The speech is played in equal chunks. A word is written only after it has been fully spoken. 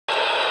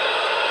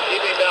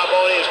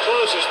Balboni as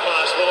close as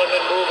possible and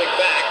then moving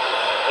back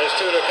as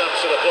Tudor comes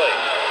to the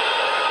plate.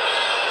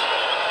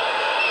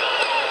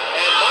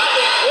 And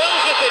Motley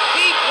drills it to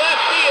deep left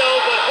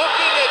field, but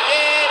hooking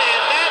again,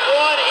 and that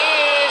one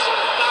is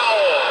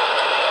foul.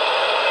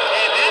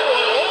 And that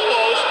one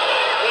almost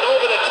went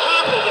over the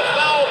top of the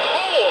foul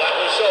pole. That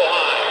was so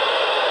high.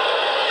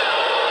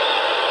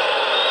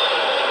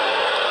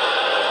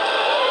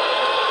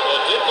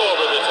 Well, it did go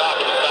over the top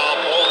of the foul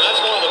pole, and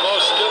that's one of the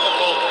most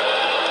difficult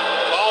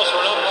calls for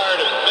an umpire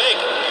to make.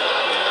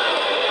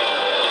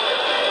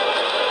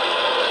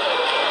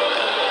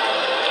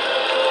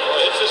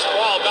 It's this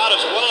ball about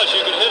as well as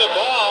you can hit a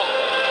ball.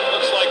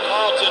 Looks like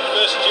Carlton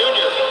Fisk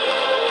Jr.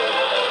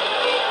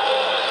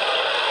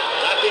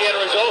 Not the end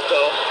result,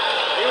 though.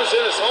 He was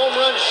in his home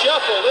run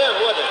shuffle then,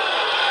 wasn't he?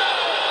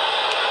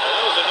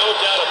 There was no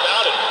doubt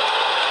about it.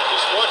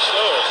 Just watch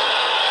those.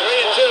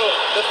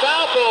 3-2. The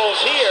foul poles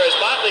here, as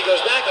Motley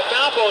goes back, the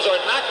foul poles are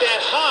not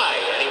that high,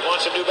 and he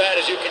wants them to bad,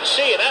 as you can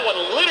see, and that one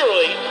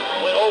literally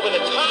went over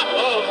the top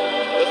of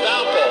the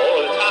foul pole,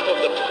 or the top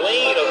of the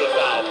plane of the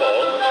foul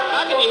pole.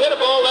 How can you hit a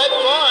ball that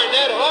far and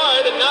that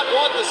hard and not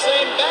want the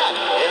same bat?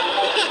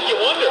 Yeah.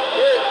 You wonder.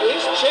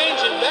 He's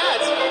changing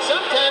bats.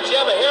 Sometimes you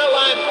have a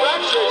hairline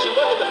fracture as you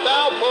look at the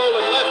foul pole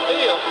in left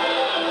field.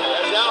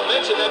 As Al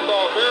mentioned, that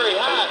ball very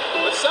high.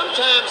 But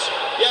sometimes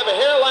you have a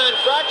hairline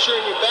fracture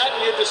in your bat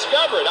and you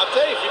discover it. I'll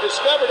tell you, if you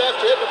discover it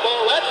after hitting the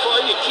ball that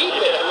far, you keep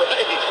it.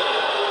 Right.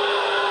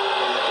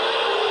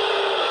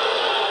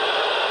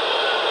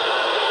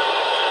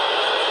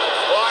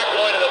 Clark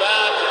going to the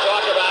mound to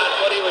talk about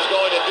what he was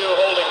going to do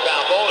holding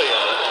Balboni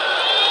on.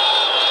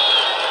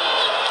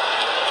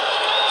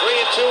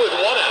 3-2 with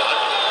one out.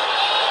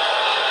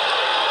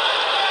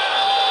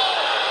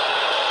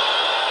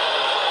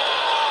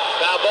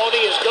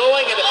 Balboni is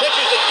going, and the pitch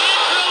is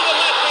again